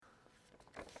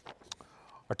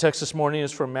Our text this morning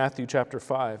is from Matthew chapter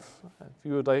 5.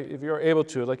 If you are able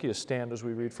to, I'd like you to stand as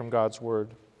we read from God's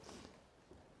Word.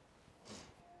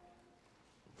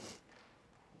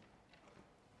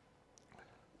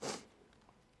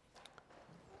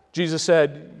 Jesus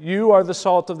said, "You are the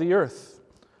salt of the earth.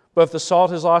 But if the salt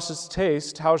has lost its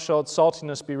taste, how shall its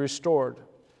saltiness be restored?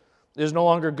 It is no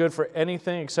longer good for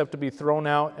anything except to be thrown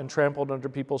out and trampled under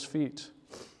people's feet.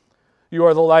 You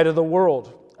are the light of the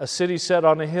world. A city set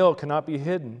on a hill cannot be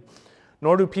hidden.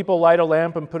 Nor do people light a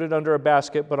lamp and put it under a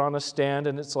basket, but on a stand,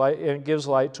 and it gives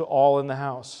light to all in the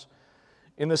house.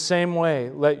 In the same way,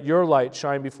 let your light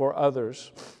shine before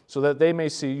others, so that they may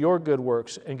see your good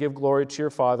works and give glory to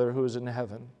your Father who is in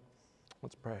heaven."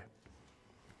 Let's pray.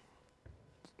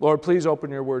 Lord, please open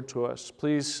your word to us.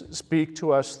 Please speak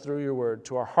to us through your word,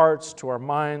 to our hearts, to our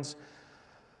minds.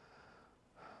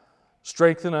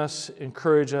 Strengthen us,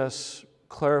 encourage us,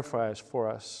 clarify us for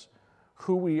us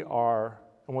who we are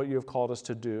and what you have called us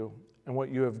to do and what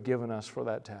you have given us for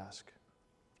that task.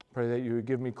 Pray that you would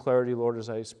give me clarity, Lord, as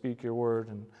I speak your word,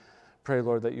 and pray,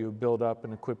 Lord, that you would build up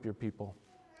and equip your people.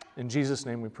 In Jesus'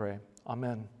 name we pray.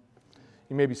 Amen.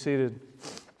 You may be seated.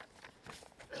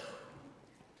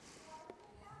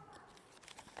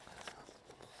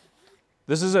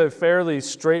 This is a fairly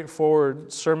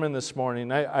straightforward sermon this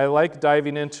morning. I like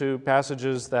diving into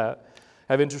passages that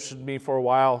have interested me for a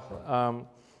while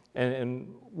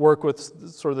and work with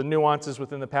sort of the nuances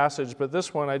within the passage. But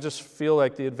this one, I just feel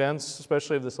like the events,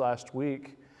 especially of this last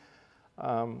week,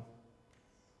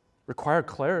 require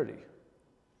clarity.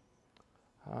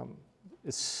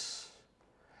 It's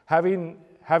having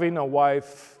a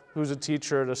wife who's a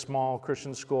teacher at a small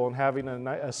Christian school and having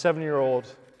a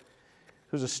 7-year-old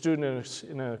who's a student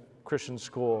in a Christian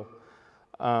school.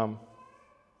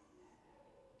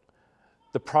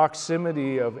 The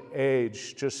proximity of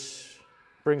age just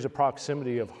brings a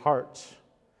proximity of heart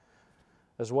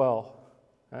as well.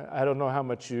 I don't know how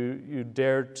much you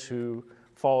dared to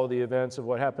follow the events of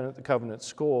what happened at the Covenant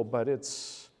School, but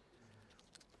it's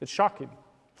shocking.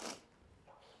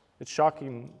 It's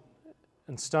shocking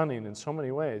and stunning in so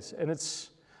many ways. And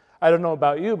I don't know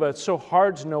about you, but it's so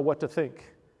hard to know what to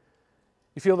think.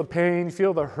 You feel the pain, you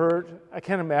feel the hurt. I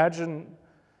can't imagine,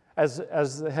 as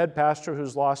the head pastor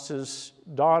who's lost his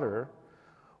daughter,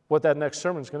 what that next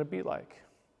sermon is going to be like,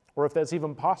 or if that's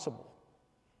even possible.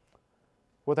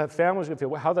 What that family's going to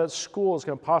feel, how that school is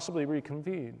going to possibly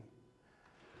reconvene.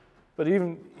 But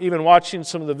even watching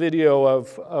some of the video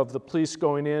of the police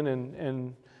going in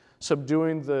and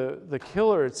subduing the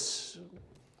killer, it's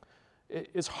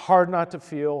hard not to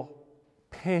feel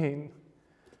pain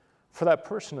for that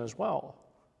person as well.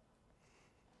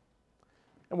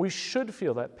 And we should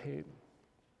feel that pain.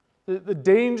 The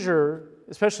danger,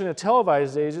 especially in a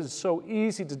televised age, is so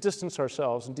easy to distance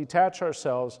ourselves and detach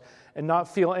ourselves and not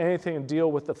feel anything and deal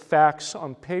with the facts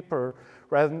on paper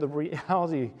rather than the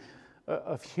reality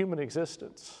of human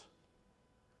existence.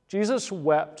 Jesus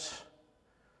wept.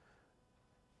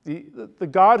 The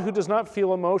God who does not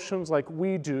feel emotions like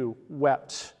we do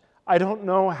wept. I don't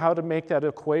know how to make that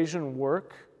equation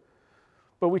work,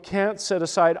 but we can't set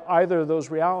aside either of those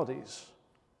realities.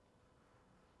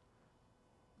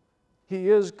 He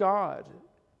is God,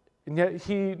 and yet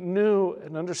he knew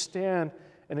and understood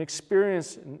and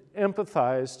experienced and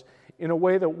empathized in a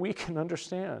way that we can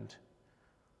understand.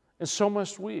 And so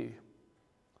must we.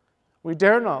 We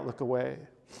dare not look away.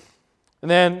 And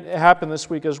then it happened this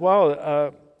week as well,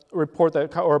 a poll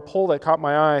that caught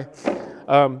my eye.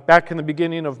 Back in the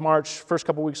beginning of March, first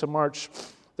couple weeks of March,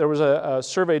 there was a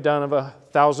survey done of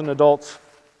 1,000 adults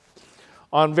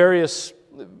on various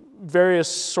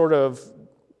sort of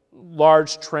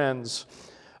large trends.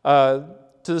 To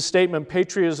the statement,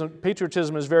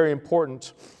 patriotism is very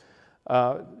important.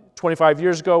 25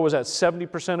 years ago was at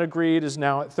 70% agreed, is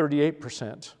now at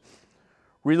 38%.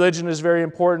 Religion is very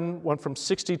important, went from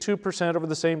 62% over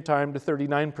the same time to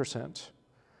 39%.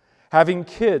 Having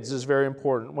kids is very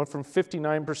important, went from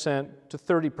 59% to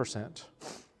 30%.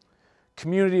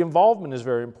 Community involvement is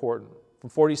very important, from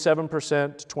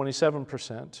 47% to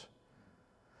 27%.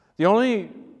 The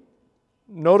only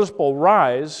noticeable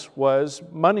rise was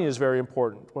money is very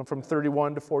important, went from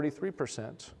 31% to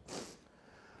 43%.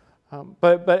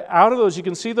 But out of those, you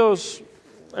can see those,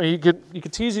 you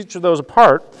could tease each of those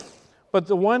apart, but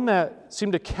the one that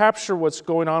seemed to capture what's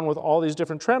going on with all these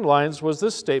different trend lines was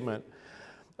this statement: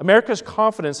 America's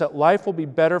confidence that life will be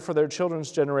better for their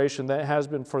children's generation than it has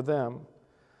been for them.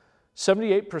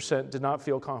 78% did not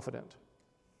feel confident.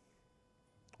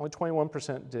 Only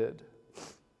 21% did.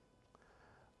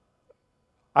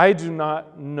 I do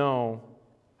not know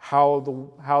how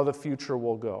the future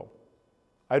will go.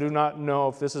 I do not know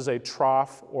if this is a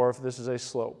trough or if this is a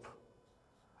slope.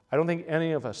 I don't think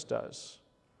any of us does.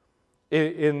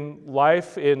 In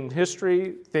life, in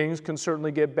history, things can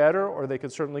certainly get better or they can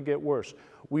certainly get worse.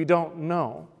 We don't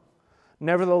know.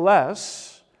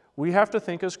 Nevertheless, we have to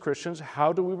think as Christians,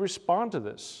 how do we respond to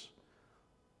this?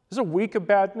 This is a week of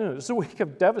bad news. This is a week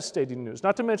of devastating news,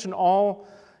 not to mention all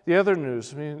the other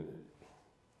news. I mean,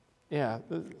 yeah,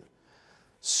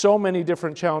 so many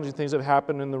different challenging things have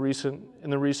happened in the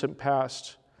recent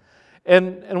past.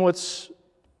 And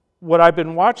what I've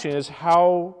been watching is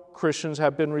how Christians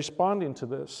have been responding to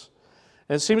this.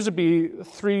 And it seems to be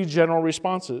three general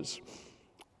responses.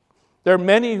 There are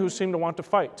many who seem to want to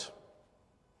fight.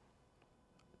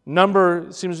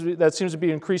 That seems to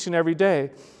be increasing every day.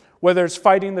 Whether it's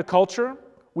fighting the culture,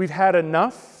 we've had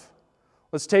enough.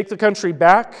 Let's take the country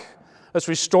back. Let's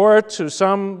restore it to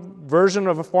some version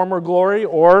of a former glory,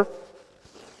 or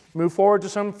move forward to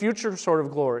some future sort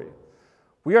of glory.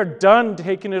 We are done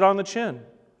taking it on the chin.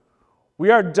 We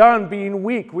are done being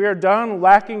weak. We are done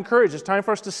lacking courage. It's time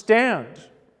for us to stand.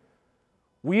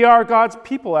 We are God's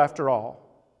people, after all.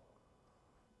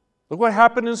 Look what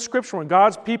happened in Scripture when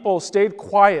God's people stayed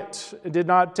quiet and did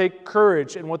not take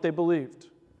courage in what they believed.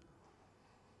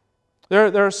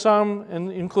 There are some,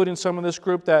 including some in this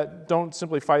group, that don't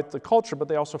simply fight the culture, but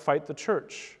they also fight the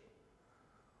church.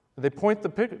 They point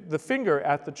the finger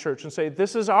at the church and say,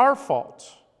 this is our fault.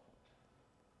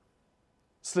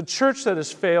 It's the church that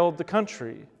has failed the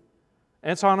country,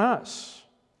 and it's on us.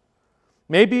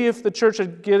 Maybe if the church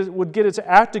would get its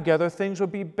act together, things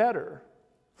would be better.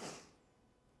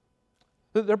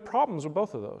 There are problems with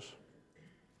both of those.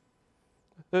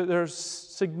 There's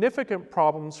significant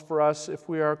problems for us if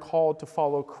we are called to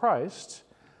follow Christ.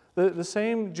 The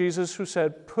same Jesus who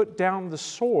said, put down the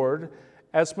sword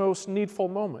as most needful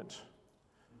moment.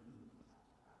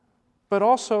 But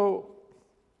also,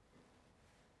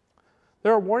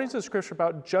 there are warnings in Scripture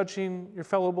about judging your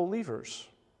fellow believers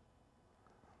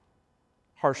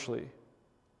harshly.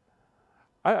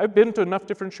 I've been to enough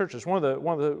different churches. One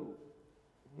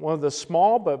of the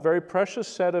small but very precious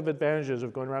set of advantages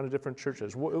of going around to different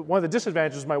churches. One of the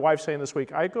disadvantages, my wife's saying this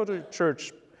week, I go to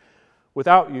church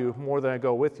without you more than I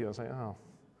go with you. I was like, oh,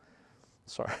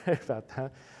 sorry about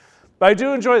that. But I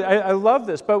do enjoy it. I love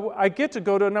this. But I get to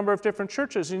go to a number of different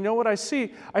churches. And you know what I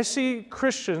see? I see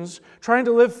Christians trying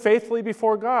to live faithfully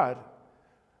before God.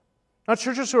 Not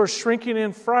churches who are shrinking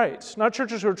in fright. Not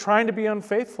churches who are trying to be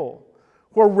unfaithful.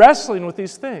 Who are wrestling with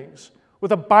these things.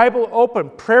 With a Bible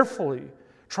open, prayerfully.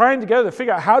 Trying together to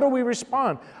figure out how do we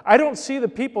respond. I don't see the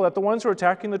people that the ones who are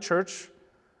attacking the church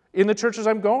in the churches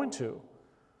I'm going to.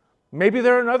 Maybe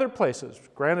they're in other places.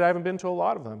 Granted, I haven't been to a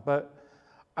lot of them. But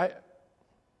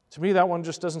to me, that one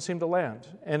just doesn't seem to land.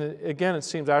 And again, it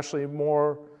seems actually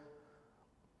more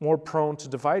prone to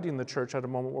dividing the church at a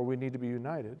moment where we need to be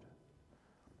united.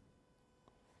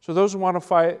 So those who want to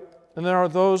fight, and there are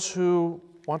those who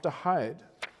want to hide,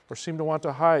 or seem to want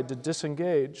to hide, to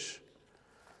disengage,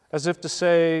 as if to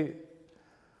say,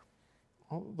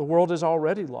 well, the world is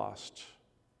already lost.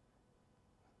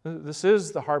 This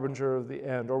is the harbinger of the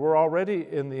end, or we're already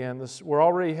in the end. We're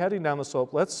already heading down the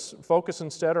slope. Let's focus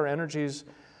instead our energies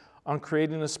on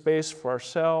creating a space for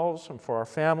ourselves and for our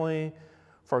family,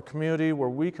 for our community, where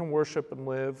we can worship and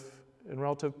live in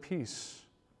relative peace.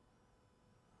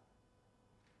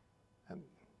 And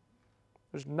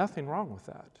there's nothing wrong with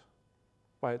that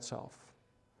by itself.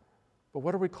 But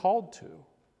what are we called to?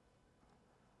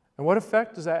 And what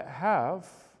effect does that have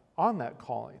on that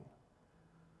calling?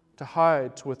 To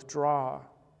hide, to withdraw,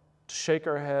 to shake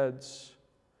our heads,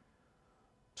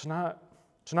 to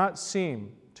not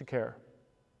seem to care.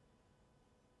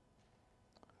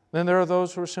 Then there are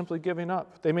those who are simply giving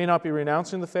up. They may not be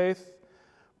renouncing the faith,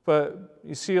 but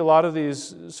you see a lot of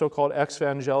these so-called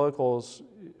ex-evangelicals,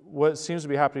 what seems to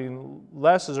be happening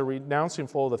less is a renouncing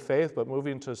full of the faith, but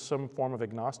moving to some form of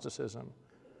agnosticism.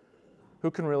 Who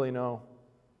can really know?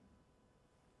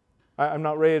 I'm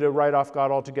not ready to write off God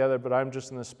altogether, but I'm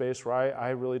just in this space where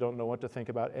I really don't know what to think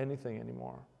about anything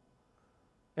anymore.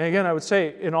 And again, I would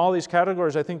say in all these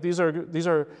categories, I think these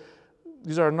are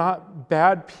not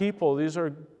bad people. These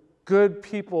are good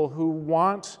people who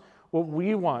want what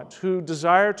we want, who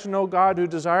desire to know God, who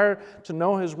desire to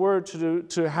know His Word,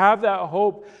 to have that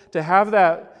hope, to have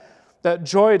that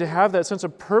joy, to have that sense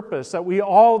of purpose that we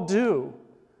all do.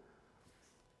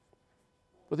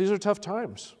 But these are tough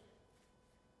times.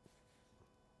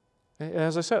 And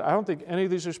as I said, I don't think any of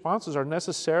these responses are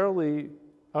necessarily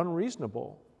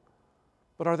unreasonable,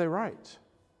 but are they right?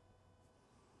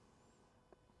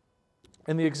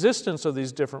 And the existence of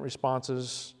these different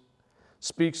responses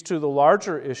speaks to the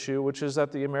larger issue, which is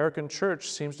that the American church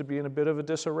seems to be in a bit of a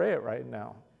disarray right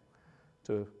now,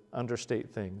 to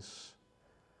understate things.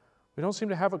 We don't seem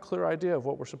to have a clear idea of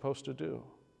what we're supposed to do.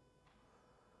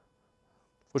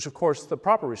 Which, of course, the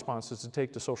proper response is to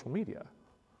take to social media.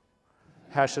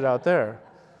 Hash it out there.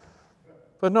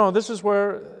 But no, this is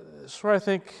where I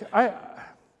think,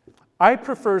 I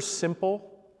prefer simple.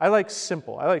 I like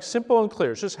simple and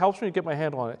clear. It just helps me get my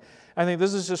handle on it. I think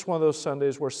this is just one of those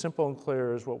Sundays where simple and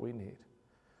clear is what we need.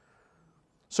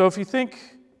 So if you think,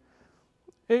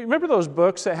 remember those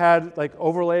books that had like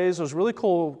overlays, those really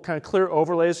cool kind of clear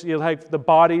overlays? You had the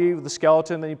body, the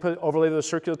skeleton, then you put overlay to the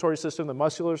circulatory system, the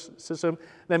muscular system,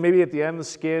 then maybe at the end the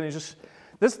skin.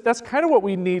 That's kind of what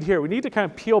we need here. We need to kind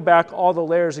of peel back all the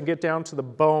layers and get down to the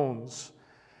bones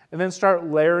and then start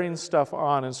layering stuff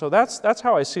on. And so that's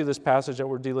how I see this passage that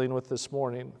we're dealing with this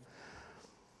morning.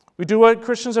 We do what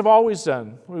Christians have always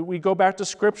done. We go back to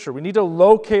Scripture. We need to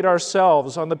locate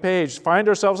ourselves on the page, find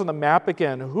ourselves on the map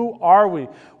again. Who are we?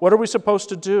 What are we supposed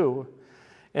to do?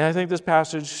 And I think this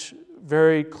passage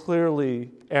very clearly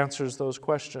answers those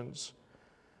questions.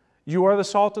 You are the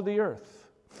salt of the earth.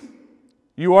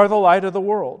 You are the light of the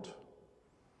world.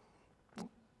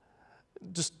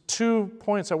 Just 2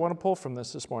 points I want to pull from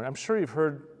this morning. I'm sure you've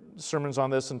heard sermons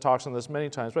on this and talks on this many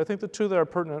times, but I think the 2 that are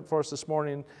pertinent for us this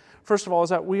morning, first of all, is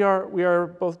that we are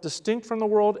both distinct from the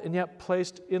world and yet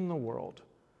placed in the world.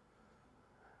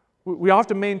 We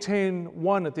often maintain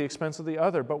one at the expense of the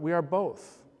other, but we are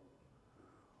both.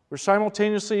 We're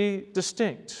simultaneously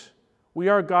distinct. We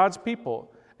are God's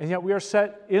people, and yet we are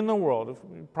set in the world.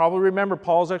 You probably remember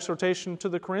Paul's exhortation to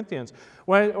the Corinthians.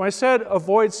 When I said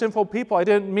avoid sinful people, I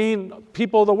didn't mean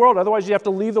people of the world. Otherwise, you have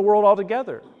to leave the world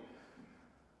altogether.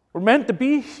 We're meant to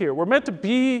be here. We're meant to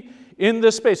be in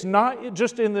this space, not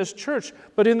just in this church,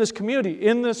 but in this community,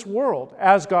 in this world,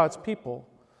 as God's people.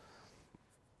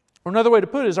 Or another way to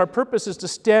put it is our purpose is to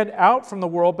stand out from the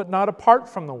world, but not apart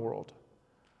from the world.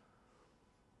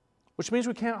 Which means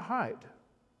we can't hide.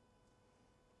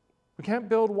 We can't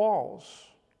build walls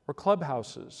or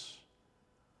clubhouses.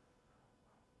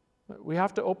 We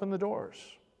have to open the doors,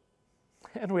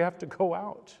 and we have to go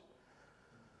out.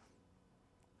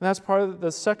 And that's part of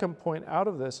the second point out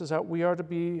of this, is that we are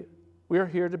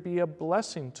here to be a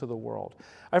blessing to the world.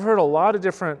 I've heard a lot of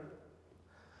different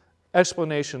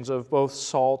explanations of both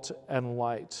salt and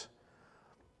light.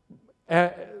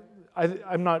 And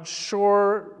I'm not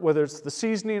sure whether it's the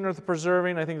seasoning or the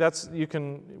preserving. I think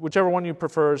whichever one you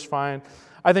prefer is fine.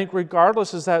 I think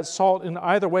regardless is that salt in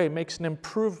either way makes an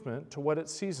improvement to what it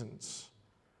seasons.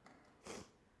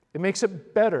 It makes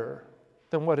it better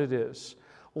than what it is.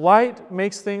 Light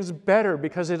makes things better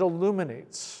because it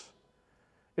illuminates.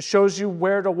 It shows you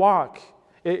where to walk.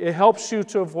 It helps you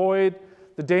to avoid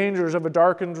the dangers of a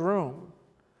darkened room.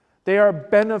 They are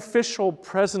beneficial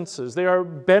presences. They are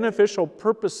beneficial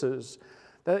purposes.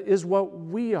 That is what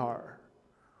we are.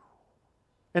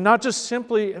 And not just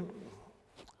simply,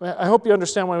 I hope you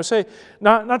understand what I say,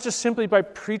 not just simply by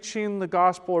preaching the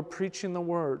gospel or preaching the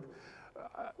word.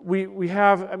 We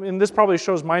have, this probably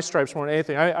shows my stripes more than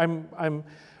anything. I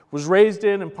was raised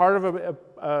in and part of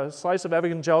a slice of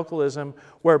evangelicalism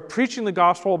where preaching the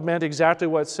gospel meant exactly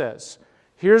what it says.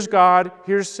 Here's God,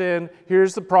 here's sin,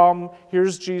 here's the problem,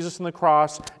 here's Jesus and the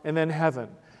cross, and then heaven.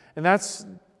 And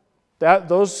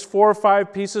those 4 or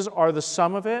 5 pieces are the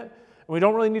sum of it. And we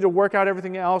don't really need to work out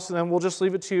everything else, and then we'll just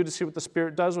leave it to you to see what the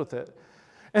Spirit does with it.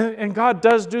 And God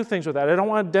does do things with that. I don't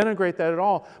want to denigrate that at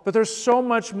all. But there's so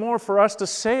much more for us to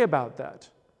say about that.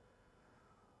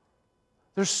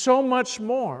 There's so much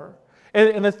more.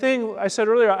 And the thing I said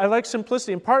earlier, I like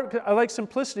simplicity. In part, I like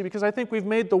simplicity because I think we've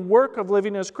made the work of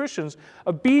living as Christians,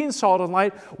 of being salt and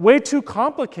light, way too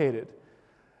complicated.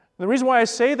 And the reason why I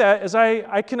say that is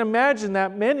I can imagine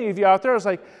that many of you out there is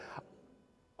like,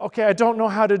 okay, I don't know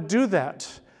how to do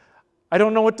that. I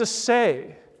don't know what to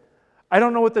say. I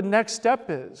don't know what the next step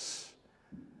is.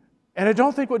 And I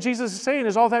don't think what Jesus is saying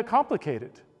is all that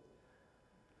complicated.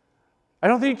 I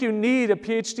don't think you need a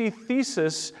PhD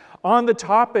thesis on the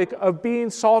topic of being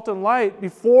salt and light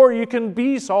before you can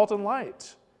be salt and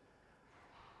light.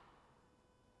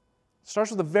 It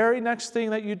starts with the very next thing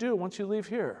that you do once you leave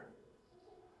here.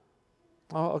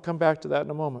 I'll come back to that in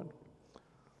a moment.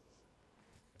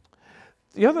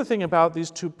 The other thing about these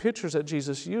 2 pictures that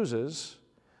Jesus uses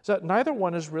is that neither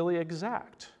one is really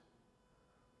exact.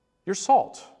 You're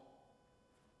salt.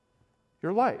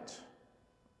 You're light.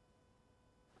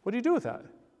 What do you do with that?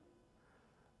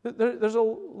 There's a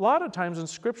lot of times in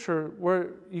Scripture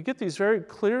where you get these very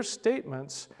clear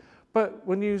statements, but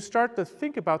when you start to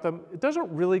think about them, it doesn't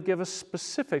really give us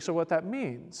specifics of what that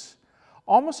means.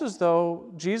 almost as though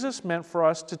Jesus meant for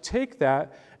us to take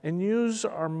that and use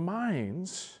our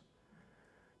minds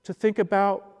to think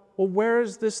about, well, where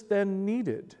is this then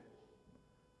needed?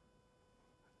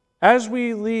 As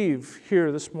we leave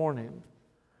here this morning,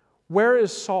 where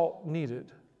is salt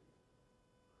needed?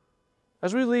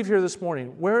 As we leave here this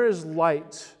morning, where is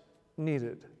light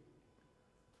needed?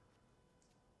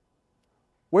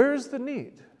 Where is the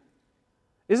need?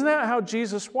 Isn't that how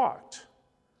Jesus walked?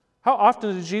 How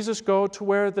often did Jesus go to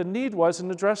where the need was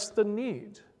and address the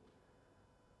need?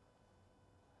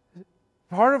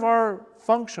 Part of our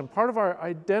function, part of our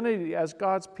identity as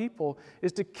God's people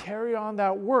is to carry on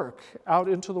that work out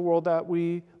into the world that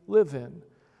we live in.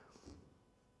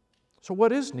 So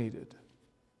what is needed?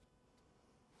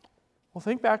 Well,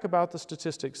 think back about the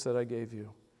statistics that I gave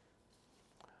you.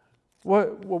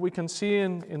 What we can see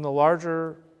in the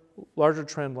larger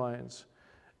trend lines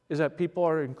is that people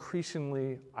are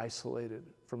increasingly isolated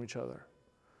from each other.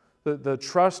 The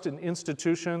trust in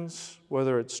institutions,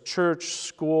 whether it's church,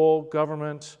 school,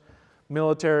 government,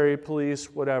 military, police,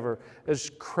 whatever,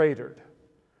 is cratered.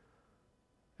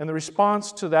 And the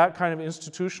response to that kind of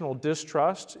institutional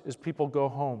distrust is people go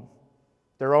home,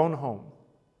 their own home.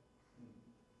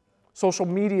 Social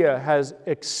media has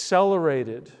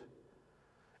accelerated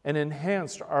and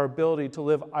enhanced our ability to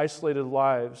live isolated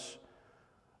lives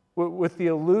with the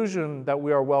illusion that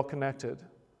we are well connected.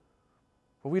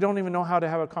 But we don't even know how to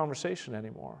have a conversation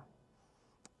anymore.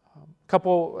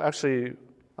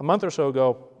 A month or so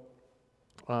ago,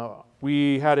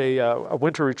 we had a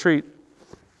winter retreat.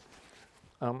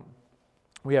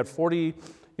 We had 40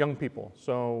 young people,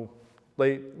 so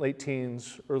late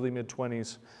teens, early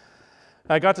mid-20s.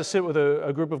 I got to sit with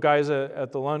a group of guys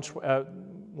at the lunch at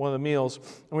one of the meals,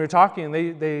 and we were talking, and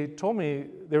they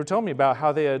were telling me about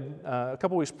how they had, a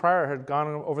couple weeks prior, had gone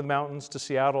over the mountains to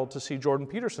Seattle to see Jordan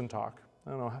Peterson talk. I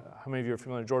don't know how many of you are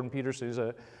familiar with Jordan Peterson. He's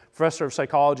a professor of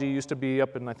psychology, used to be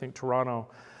up in, I think, Toronto.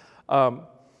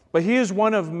 But he is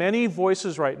one of many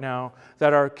voices right now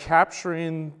that are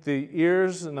capturing the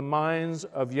ears and the minds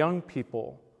of young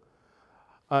people,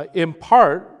 in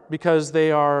part because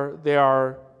they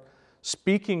are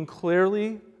speaking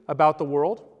clearly about the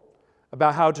world,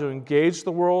 about how to engage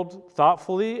the world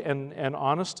thoughtfully and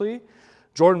honestly.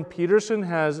 Jordan Peterson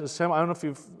has assembled, I don't know if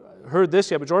you've heard this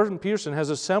yet, but Jordan Peterson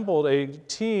has assembled a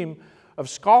team of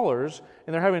scholars,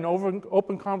 and they're having an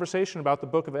open conversation about the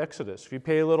book of Exodus. If you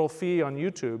pay a little fee on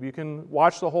YouTube, you can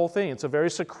watch the whole thing. It's a very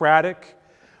Socratic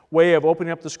way of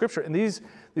opening up the scripture. And these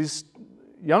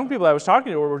young people I was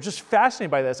talking to were just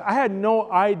fascinated by this. I had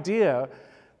no idea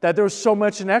that there was so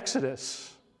much in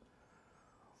Exodus.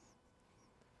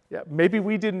 Yeah, maybe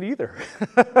we didn't either.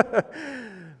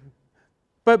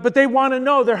 But they want to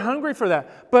know. They're hungry for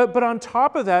that. But on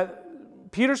top of that,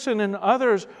 Peterson and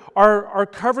others are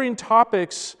covering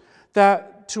topics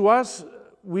that to us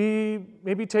we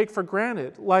maybe take for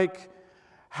granted, like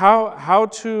how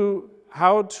to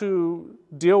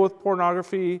deal with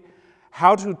pornography,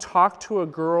 how to talk to a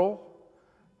girl,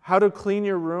 how to clean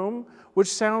your room, which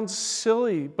sounds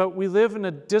silly, but we live in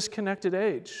a disconnected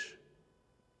age.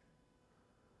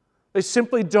 They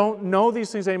simply don't know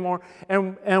these things anymore.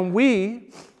 And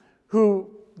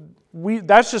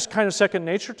that's just kind of second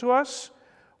nature to us.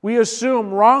 We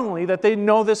assume wrongly that they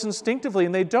know this instinctively,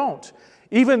 and they don't.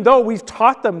 Even though we've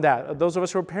taught them that, those of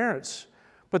us who are parents.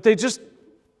 But they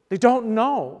don't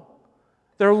know.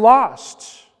 They're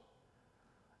lost.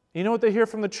 You know what they hear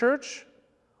from the church?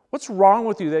 What's wrong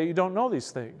with you that you don't know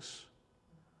these things?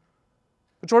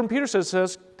 But Jordan Peterson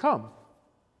says, come.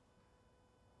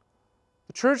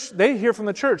 The church, they hear from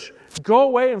the church, go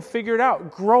away and figure it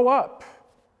out, grow up.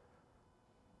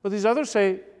 But these others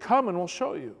say, come and we'll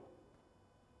show you.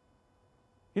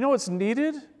 You know what's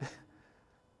needed?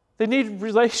 They need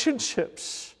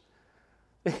relationships.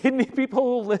 They need people who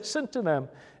will listen to them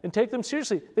and take them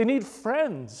seriously. They need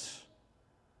friends.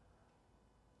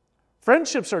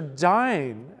 Friendships are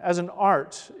dying as an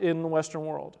art in the Western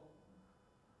world,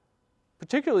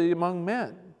 particularly among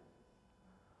men.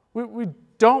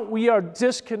 We are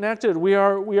disconnected. We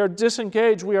are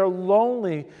disengaged. We are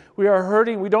lonely. We are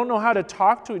hurting. We don't know how to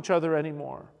talk to each other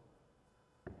anymore.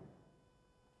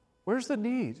 Where's the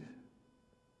need?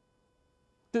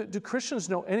 Do Christians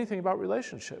know anything about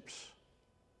relationships?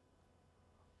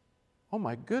 Oh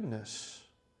my goodness.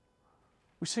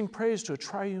 We sing praise to a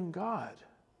triune God.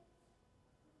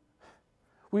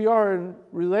 We are in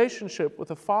relationship with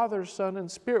the Father, Son,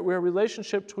 and Spirit. We are in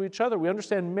relationship to each other. We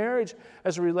understand marriage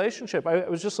as a relationship. I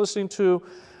was just listening to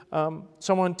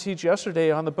someone teach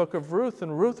yesterday on the book of Ruth,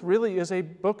 and Ruth really is a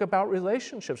book about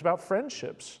relationships, about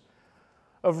friendships.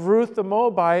 of Ruth the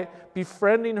Moabite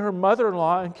befriending her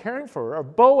mother-in-law and caring for her,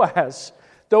 of Boaz,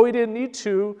 though he didn't need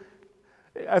to,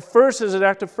 at first as an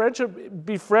act of friendship,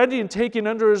 befriending and taking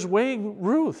under his wing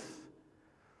Ruth.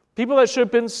 People that should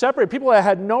have been separate, people that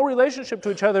had no relationship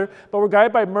to each other, but were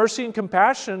guided by mercy and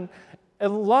compassion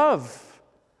and love.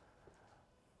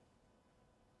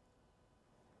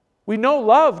 We know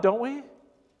love, don't we?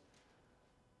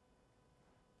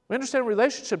 We understand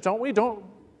relationships, don't we?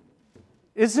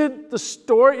 Isn't the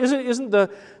story, isn't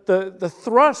the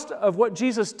thrust of what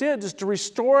Jesus did is to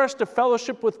restore us to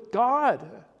fellowship with God?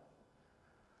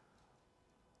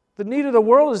 The need of the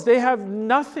world is they have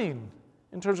nothing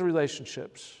in terms of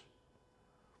relationships.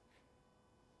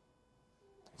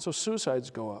 So suicides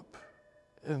go up.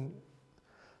 And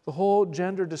the whole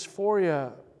gender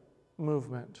dysphoria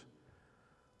movement,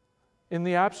 in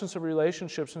the absence of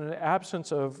relationships, in the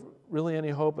absence of really any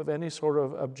hope of any sort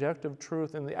of objective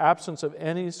truth, in the absence of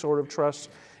any sort of trust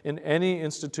in any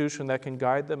institution that can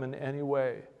guide them in any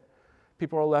way,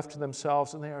 people are left to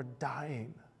themselves and they are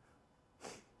dying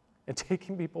and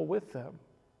taking people with them.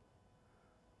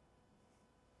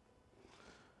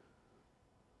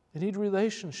 They need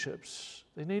relationships.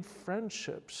 They need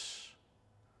friendships.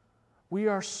 We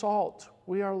are salt.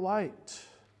 We are light.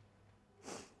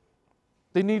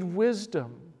 They need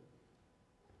wisdom.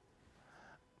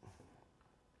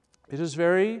 It is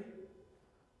very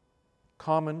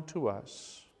common to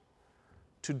us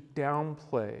to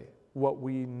downplay what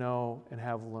we know and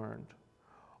have learned,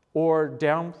 or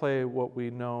downplay what we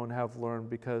know and have learned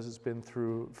because it's been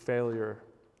through failure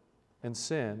and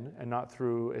sin and not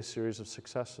through a series of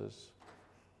successes.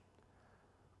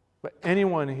 But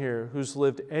anyone here who's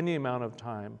lived any amount of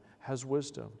time has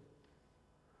wisdom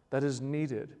that is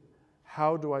needed.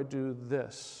 How do I do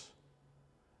this?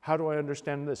 How do I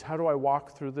understand this? How do I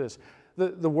walk through this?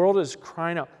 The world is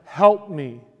crying out, help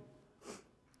me,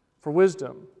 for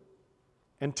wisdom,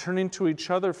 and turning to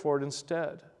each other for it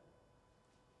instead.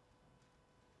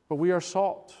 But we are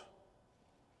salt.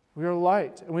 We are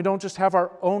light. And we don't just have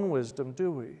our own wisdom,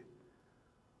 do we?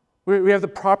 We have the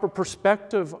proper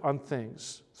perspective on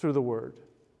things through the Word.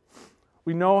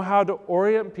 We know how to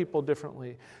orient people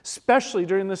differently, especially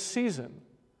during this season.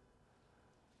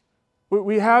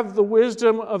 We have the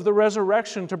wisdom of the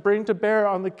resurrection to bring to bear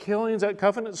on the killings at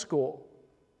Covenant School.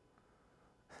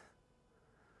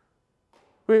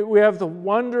 We have the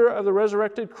wonder of the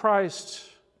resurrected Christ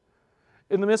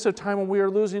in the midst of time when we are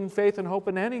losing faith and hope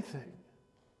in anything,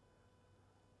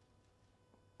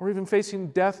 or even facing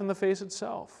death in the face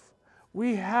itself.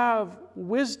 We have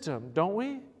wisdom, don't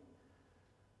we?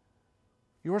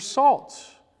 You're salt.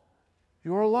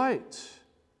 You're light.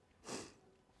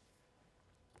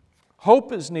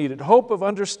 Hope is needed. Hope of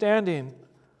understanding.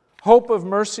 Hope of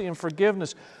mercy and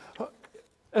forgiveness.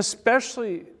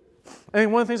 Especially, one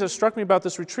of the things that struck me about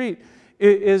this retreat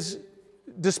is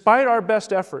despite our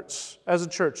best efforts as a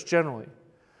church generally,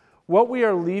 what we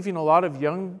are leaving a lot of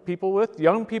young people with,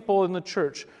 young people in the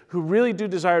church who really do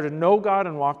desire to know God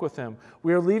and walk with Him,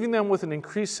 we are leaving them with an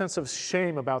increased sense of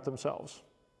shame about themselves.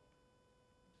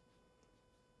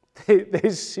 They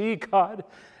see God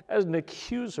as an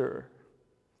accuser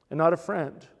and not a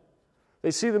friend.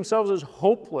 They see themselves as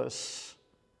hopeless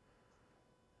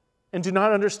and do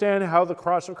not understand how the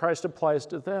cross of Christ applies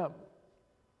to them.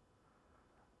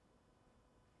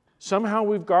 Somehow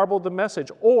we've garbled the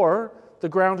message, or the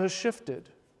ground has shifted.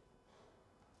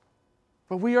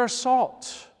 But we are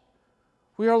salt.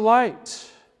 We are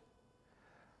light.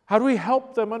 How do we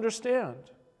help them understand?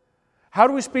 How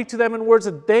do we speak to them in words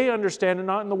that they understand and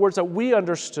not in the words that we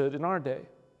understood in our day?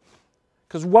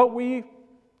 Because what we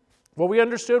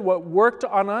understood, what worked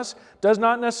on us, does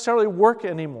not necessarily work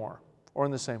anymore or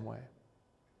in the same way.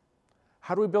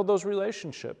 How do we build those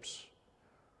relationships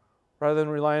rather than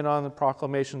relying on the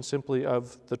proclamation simply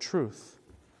of the truth?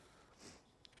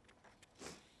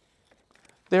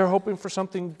 They are hoping for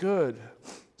something good,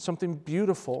 something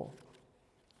beautiful,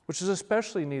 which is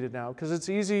especially needed now because it's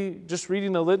easy, just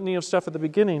reading the litany of stuff at the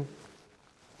beginning,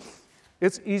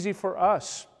 it's easy for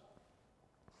us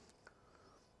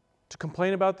to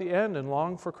complain about the end and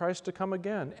long for Christ to come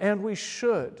again. And we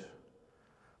should.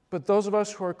 But those of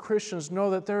us who are Christians know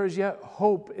that there is yet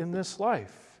hope in this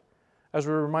life, as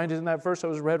we were reminded in that verse that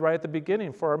was read right at the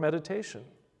beginning for our meditation.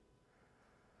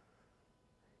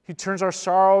 He turns our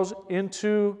sorrows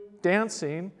into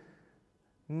dancing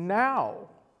now.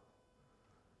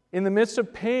 In the midst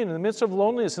of pain, in the midst of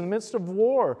loneliness, in the midst of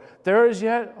war, there is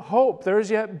yet hope, there is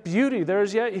yet beauty, there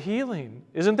is yet healing.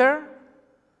 Isn't there?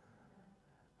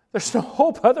 There's no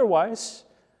hope otherwise.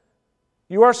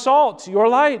 You are salt, you are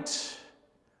light.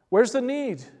 Where's the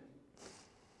need?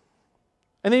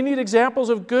 And they need examples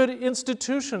of good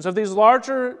institutions, of these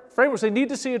larger frameworks. They need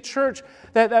to see a church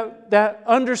that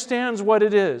understands what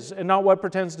it is and not what it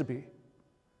pretends to be.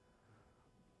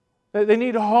 They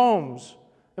need homes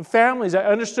and families that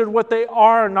understood what they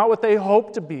are, not what they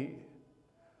hope to be.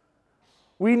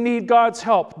 We need God's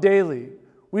help daily.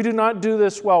 We do not do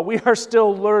this well. We are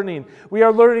still learning. We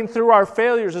are learning through our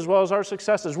failures as well as our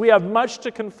successes. We have much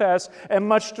to confess and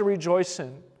much to rejoice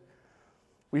in.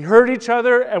 We hurt each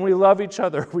other and we love each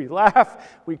other. We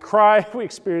laugh, we cry, we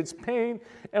experience pain,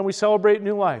 and we celebrate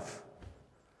new life.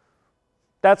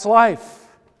 That's life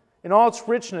in all its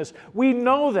richness. We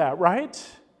know that, right?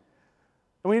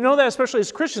 And we know that especially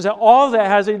as Christians, that all of that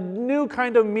has a new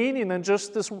kind of meaning than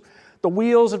just the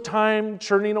wheels of time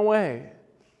churning away.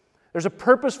 There's a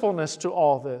purposefulness to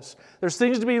all this. There's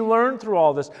things to be learned through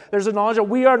all this. There's a knowledge that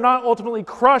we are not ultimately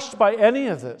crushed by any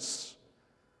of this.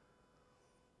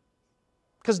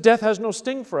 Because death has no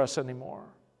sting for us anymore.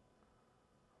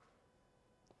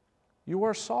 You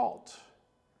are salt.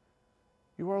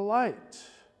 You are light.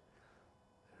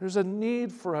 There's a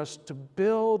need for us to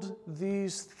build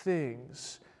these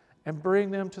things and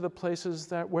bring them to the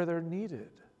places where they're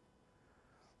needed.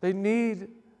 They need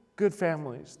good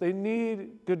families. They need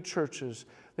good churches.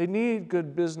 They need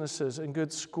good businesses and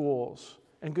good schools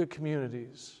and good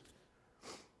communities.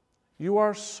 You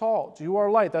are salt. You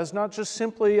are light. That's not just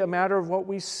simply a matter of what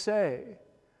we say,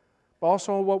 but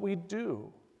also what we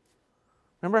do.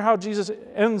 Remember how Jesus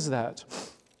ends that.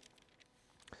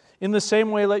 In the same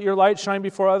way, let your light shine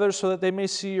before others so that they may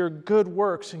see your good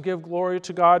works and give glory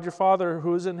to God your Father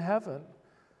who is in heaven.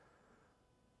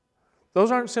 Those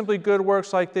aren't simply good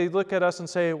works like they look at us and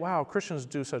say, wow, Christians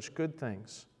do such good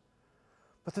things.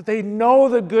 But that they know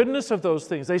the goodness of those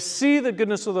things. They see the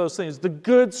goodness of those things. The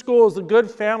good schools, the good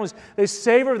families. They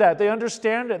savor that. They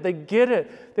understand it. They get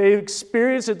it. They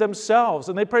experience it themselves.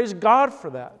 And they praise God for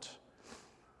that.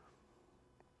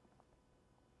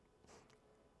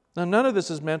 Now, none of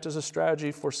this is meant as a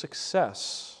strategy for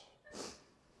success.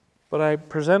 But I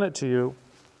present it to you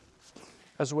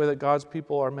as a way that God's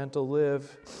people are meant to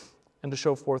live and to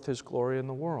show forth His glory in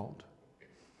the world.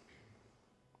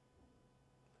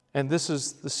 And this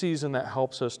is the season that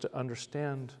helps us to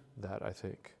understand that, I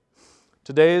think.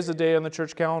 Today is the day on the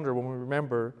church calendar when we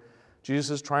remember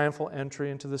Jesus' triumphal entry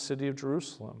into the city of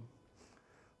Jerusalem.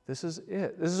 This is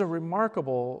it. This is a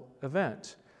remarkable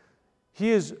event.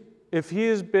 If he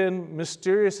has been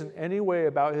mysterious in any way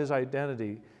about his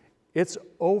identity, it's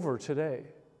over today.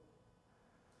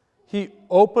 He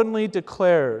openly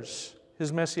declares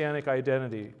his messianic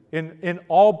identity in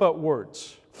all but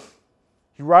words.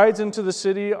 He rides into the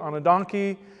city on a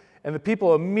donkey, and the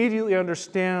people immediately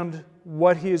understand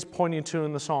what he is pointing to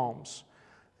in the Psalms.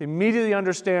 He immediately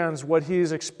understands what he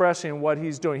is expressing, what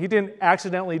he's doing. He didn't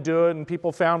accidentally do it, and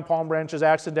people found palm branches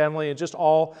accidentally, and just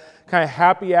all kind of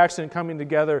happy accident coming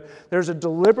together. There's a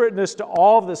deliberateness to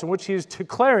all of this in which he's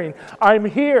declaring, I'm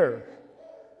here.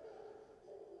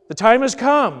 The time has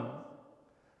come.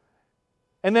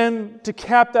 And then to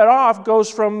cap that off, goes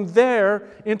from there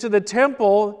into the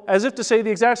temple as if to say the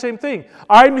exact same thing.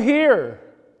 I'm here.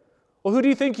 Well, who do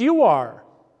you think you are?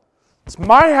 It's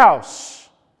my house.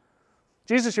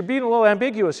 Jesus, you're being a little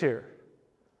ambiguous here.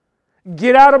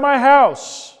 Get out of my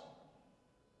house.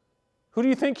 Who do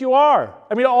you think you are?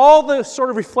 I mean, all the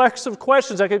sort of reflexive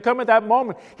questions that could come at that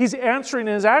moment, he's answering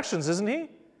in his actions, isn't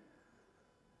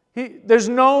he? There's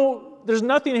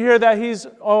nothing here that he's,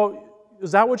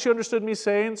 is that what you understood me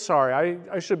saying? Sorry,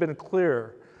 I should have been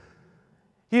clearer.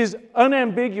 He is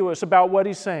unambiguous about what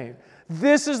he's saying.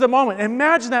 This is the moment.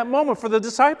 Imagine that moment for the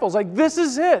disciples. Like, this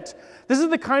is it. This is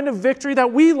the kind of victory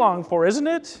that we long for, isn't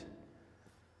it?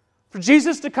 For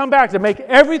Jesus to come back, to make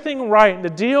everything right, and to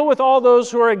deal with all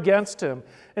those who are against him,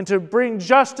 and to bring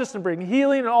justice and bring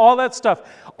healing and all that stuff.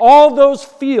 All those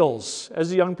feels, as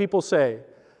the young people say,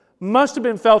 must have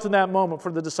been felt in that moment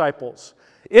for the disciples.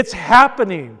 It's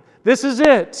happening. This is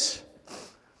it.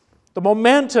 The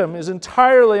momentum is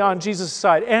entirely on Jesus'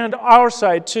 side and our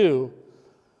side too.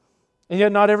 And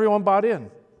yet not everyone bought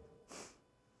in.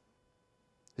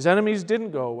 His enemies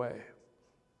didn't go away.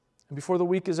 And before the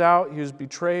week is out, he was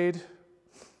betrayed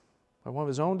by one of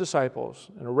his own disciples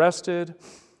and arrested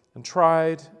and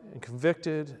tried and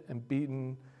convicted and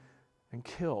beaten and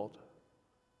killed.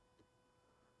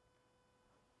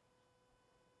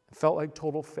 It felt like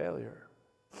total failure.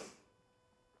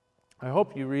 I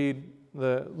hope you read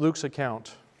Luke's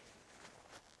account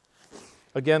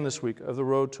again this week of the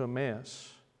road to Emmaus.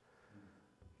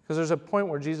 Because there's a point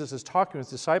where Jesus is talking with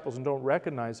his disciples and don't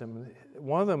recognize him.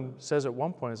 One of them says at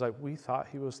one point, it's like, we thought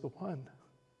he was the one.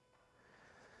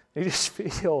 You just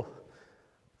feel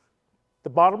The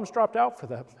bottom's dropped out for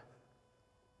them.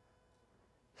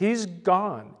 He's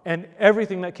gone, and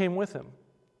everything that came with him.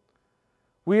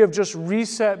 We have just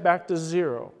reset back to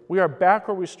zero. We are back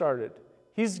where we started.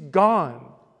 He's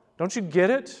gone. Don't you get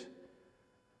it?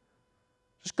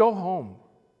 Just go home.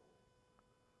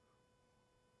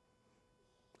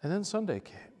 And then Sunday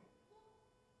came.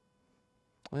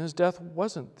 And his death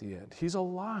wasn't the end. He's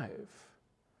alive.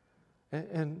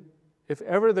 And if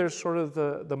ever there's sort of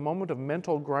the moment of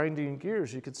mental grinding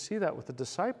gears, you could see that with the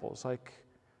disciples. Like,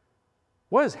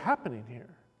 what is happening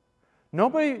here?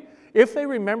 Nobody, if they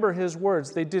remember his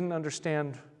words, they didn't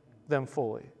understand them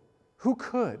fully. Who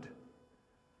could?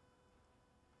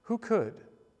 Who could?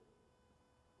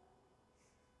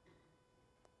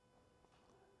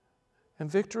 And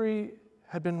victory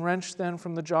had been wrenched then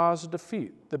from the jaws of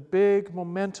defeat. The big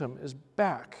momentum is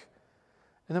back.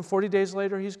 And then 40 days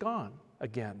later, he's gone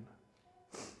again.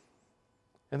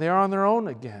 And they are on their own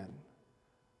again.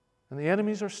 And the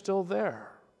enemies are still there.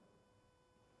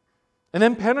 And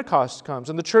then Pentecost comes,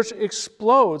 and the church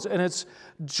explodes, and it's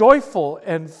joyful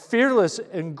and fearless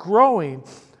and growing.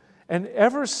 And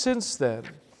ever since then,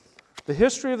 the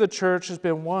history of the church has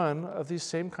been one of these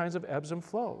same kinds of ebbs and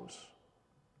flows,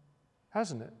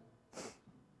 hasn't it?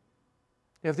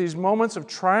 You have these moments of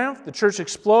triumph. The church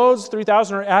explodes.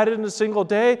 3,000 are added in a single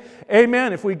day.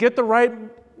 Amen. If we get the right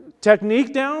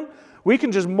technique down, we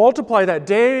can just multiply that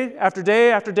day after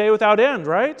day after day without end,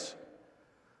 right?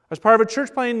 As part of a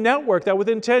church planting network that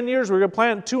within 10 years we're going to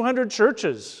plant 200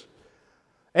 churches.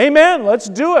 Amen. Let's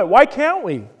do it. Why can't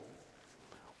we?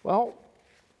 Well,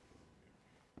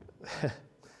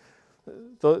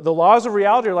 the laws of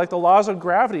reality are like the laws of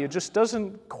gravity. It just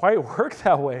doesn't quite work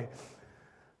that way.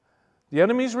 The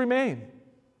enemies remain.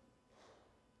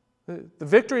 The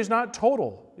victory is not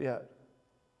total yet.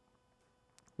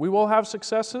 We will have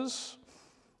successes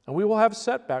and we will have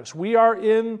setbacks. We are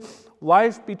in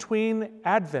life between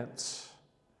advents.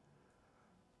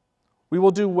 We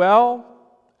will do well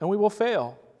and we will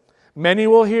fail. Many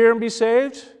will hear and be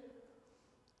saved,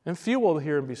 and few will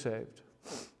hear and be saved.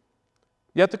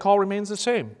 Yet the call remains the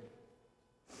same.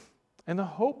 And the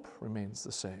hope remains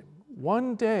the same.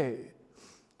 One day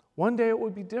it will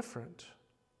be different.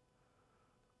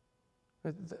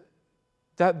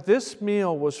 That this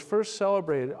meal was first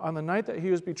celebrated on the night that he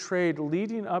was betrayed,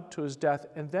 leading up to his death,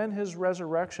 and then his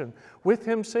resurrection, with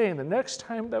him saying, the next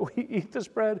time that we eat this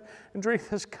bread and drink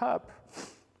this cup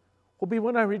will be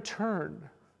when I return.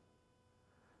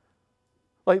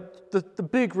 Like the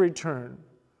big return,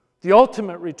 the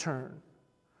ultimate return,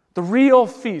 the real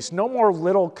feast. No more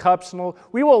little cups.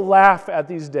 We will laugh at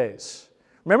these days.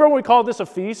 Remember when we called this a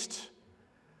feast?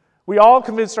 We all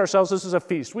convinced ourselves this is a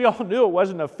feast. We all knew it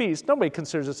wasn't a feast. Nobody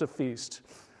considers this a feast.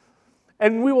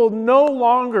 And we will no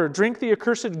longer drink the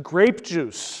accursed grape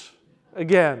juice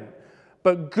again,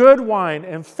 but good wine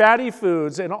and fatty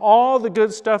foods and all the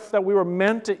good stuff that we were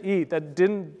meant to eat that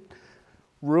didn't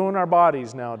ruin our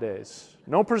bodies nowadays.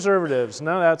 No preservatives,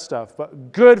 none of that stuff,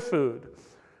 but good food.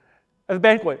 At the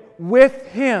banquet, with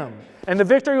him. And the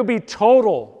victory will be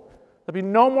total. There'll be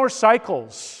no more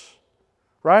cycles,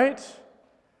 right?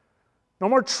 No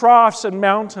more troughs and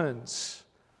mountains.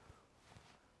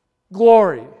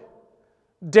 Glory.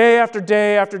 Day after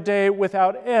day after day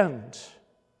without end.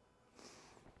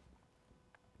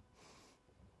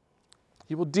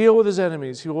 He will deal with his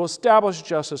enemies. He will establish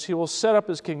justice. He will set up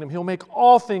his kingdom. He'll make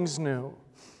all things new.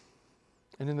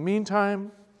 And in the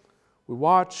meantime, we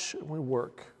watch and we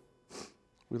work.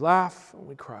 We laugh and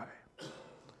we cry.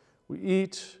 We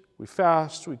eat, we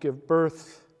fast, we give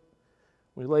birth,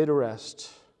 we lay to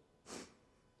rest.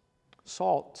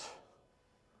 Salt,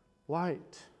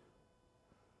 light,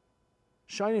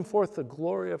 shining forth the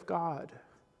glory of God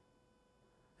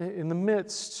in the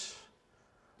midst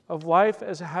of life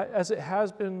as it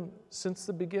has been since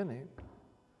the beginning.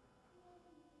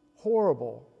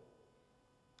 Horrible,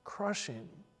 crushing,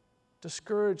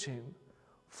 discouraging,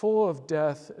 full of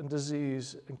death and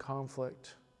disease and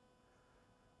conflict.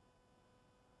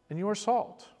 And you are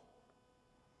salt,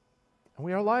 and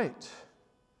we are light.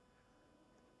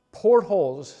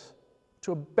 Portholes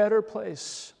to a better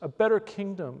place, a better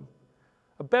kingdom,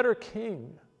 a better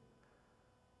king,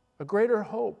 a greater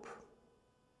hope.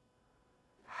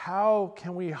 How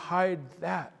can we hide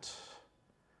that?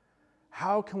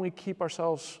 How can we keep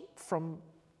ourselves from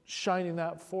shining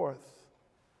that forth?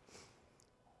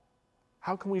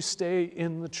 How can we stay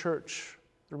in the church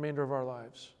the remainder of our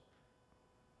lives?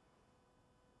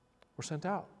 We're sent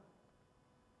out.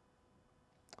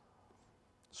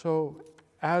 So,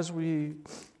 as we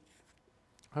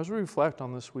reflect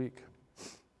on this week,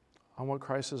 on what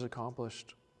Christ has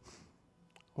accomplished,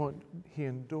 What he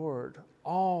endured,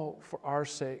 all for our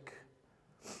sake.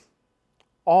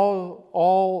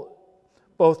 All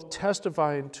both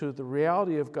testifying to the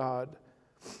reality of God,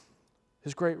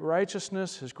 His great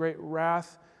righteousness, His great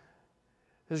wrath,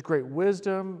 His great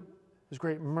wisdom, His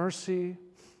great mercy,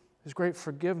 His great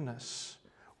forgiveness.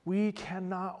 We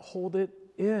cannot hold it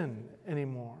in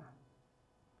anymore.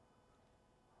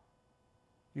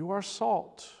 You are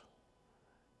salt.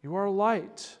 You are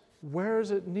light. Where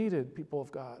is it needed, people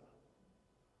of God?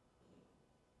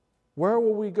 Where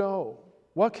will we go?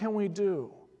 What can we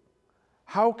do?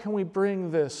 How can we bring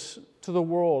this to the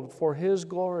world for His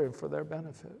glory and for their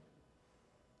benefit?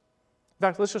 In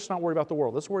fact, let's just not worry about the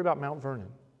world. Let's worry about Mount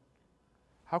Vernon.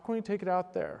 How can we take it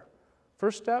out there?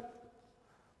 First step,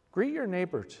 greet your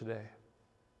neighbor today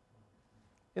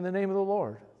in the name of the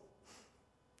Lord.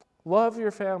 Love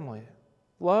your family.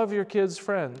 Love your kids'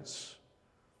 friends.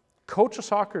 Coach a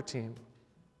soccer team.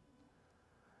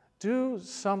 Do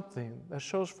something that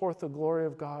shows forth the glory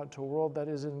of God to a world that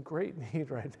is in great need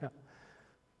right now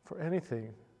for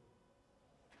anything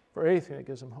that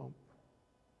gives them hope.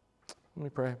 Let me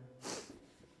pray.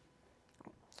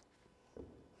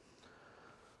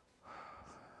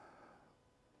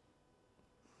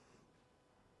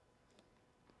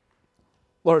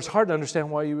 Lord, it's hard to understand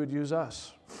why you would use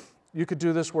us. You could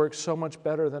do this work so much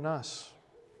better than us.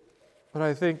 But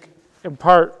I think, in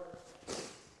part,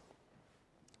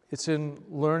 it's in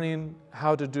learning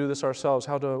how to do this ourselves,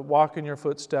 how to walk in your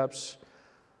footsteps,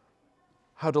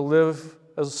 how to live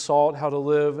as salt, how to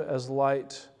live as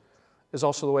light, is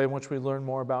also the way in which we learn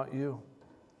more about you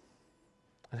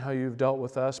and how you've dealt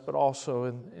with us, but also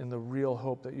in the real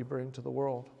hope that you bring to the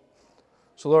world.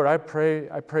 So, Lord, I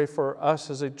pray for us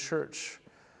as a church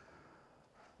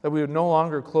that we would no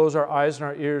longer close our eyes and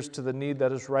our ears to the need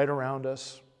that is right around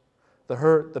us, the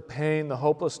hurt, the pain, the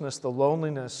hopelessness, the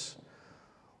loneliness.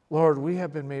 Lord, we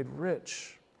have been made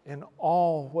rich in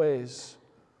all ways.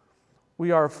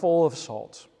 We are full of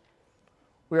salt.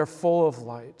 We are full of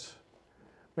light.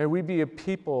 May we be a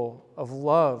people of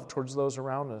love towards those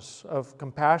around us, of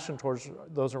compassion towards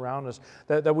those around us,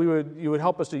 that you would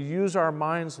help us to use our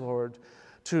minds, Lord,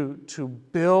 to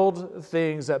build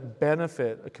things that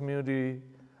benefit a community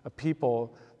of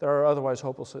people that are otherwise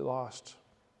hopelessly lost.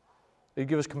 That you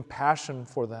give us compassion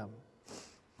for them,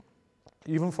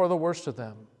 even for the worst of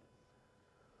them.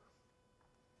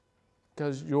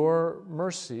 Because your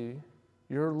mercy,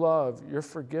 your love, your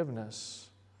forgiveness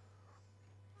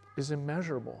is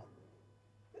immeasurable.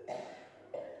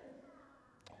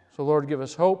 So, Lord, give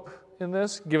us hope in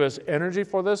this. Give us energy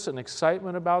for this and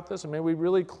excitement about this. And may we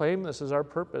really claim this as our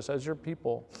purpose, as your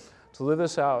people, to live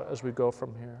this out as we go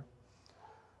from here.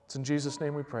 It's in Jesus'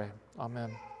 name we pray.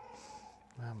 Amen.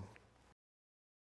 Amen.